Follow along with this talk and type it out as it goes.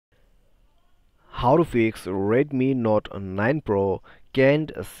How to fix Redmi Note 9 Pro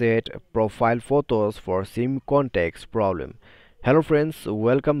can't set profile photos for SIM context problem. Hello friends,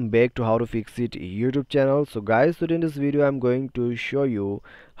 welcome back to How to Fix It YouTube channel. So guys, today in this video I'm going to show you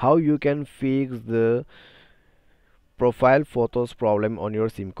how you can fix the profile photos problem on your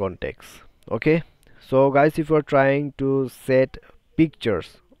SIM context. Okay, so guys, if you're trying to set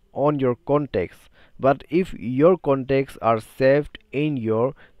pictures on your contacts, but if your contacts are saved in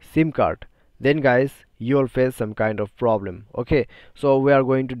your SIM card, then guys, you'll face some kind of problem. Okay, so we are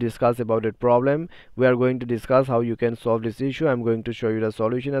going to discuss about that problem. We are going to discuss how you can solve this issue. I'm going to show you the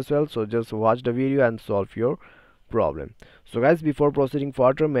solution as well, so just watch the video and solve your problem. So guys, before proceeding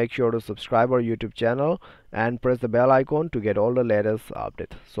further, make sure to subscribe our YouTube channel and press the bell icon to get all the latest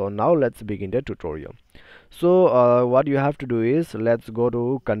updates. So now let's begin the tutorial. So what you have to do is, let's go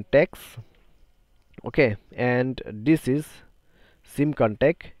to contacts. Okay, and this is SIM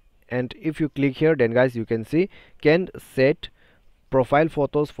contact, and if you click here, then guys, you can see can set profile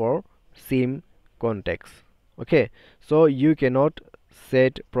photos for SIM contacts. Okay, so you cannot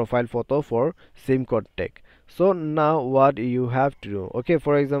set profile photo for SIM contact. So now what you have to do, okay,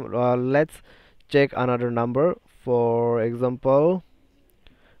 for example, let's check another number. For example,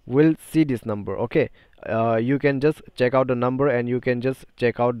 we'll see this number. Okay, you can just check out the number and you can just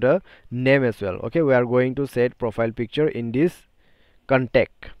check out the name as well. Okay, we are going to set profile picture in this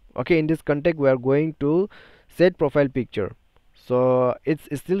contact. Okay, in this contact we are going to set profile picture. So it's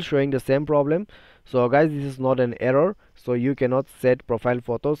still showing the same problem. So guys, this is not an error, so you cannot set profile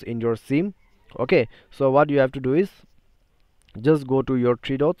photos in your SIM. Okay, so what you have to do is just go to your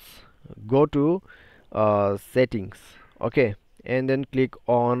three dots, go to settings. Okay, and then click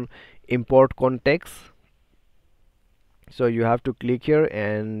on import contacts. So you have to click here,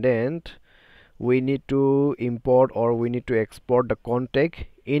 and then we need to import, or we need to export the contact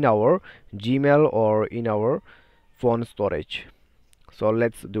in our Gmail or in our phone storage. So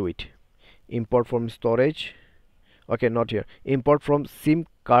let's do it. Import from storage. Okay, not here. Import from SIM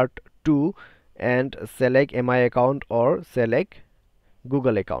card 2 and select MI account or select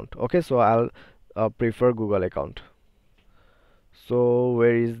Google account. Okay, so I'll prefer Google account. So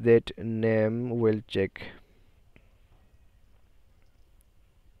where is that name? We'll check.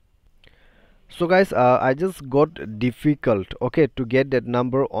 So guys, I just got difficult, okay, to get that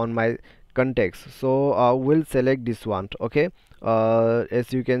number on my contacts. So we'll select this one. Okay,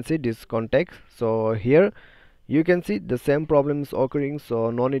 as you can see, this contact. So here you can see the same problems occurring,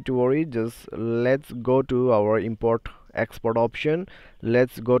 so no need to worry. Just let's go to our import export option.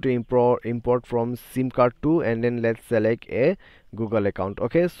 Let's go to import from SIM card 2, and then let's select a Google account.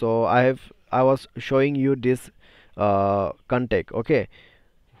 Okay, so I was showing you this contact. Okay,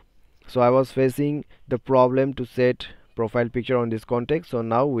 so I was facing the problem to set profile picture on this contact. So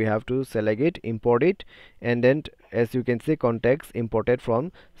now we have to select it, import it, and then as you can see, contacts imported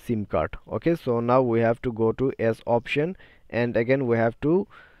from SIM card. Okay, so now we have to go to S option, and again we have to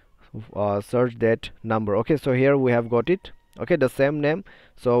search that number. Okay, so here we have got it. Okay, the same name.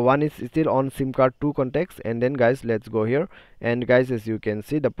 So one is still on SIM card 2 contacts, and then guys, let's go here, and guys, as you can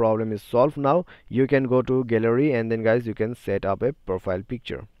see, the problem is solved. Now you can go to gallery, and then guys, you can set up a profile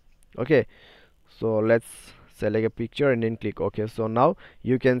picture. Okay, so let's select a picture and then click OK. So now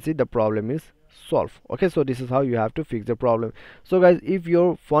you can see the problem is solved. Okay, so this is how you have to fix the problem. So guys, if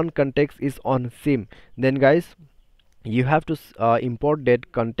your phone context is on SIM, then guys, you have to import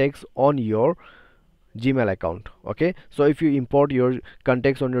that context on your Gmail account. Okay, so if you import your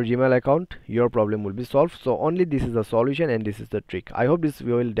contacts on your Gmail account, your problem will be solved. So only this is the solution, and this is the trick. I hope this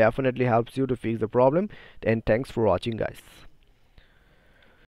will definitely helps you to fix the problem, and thanks for watching guys.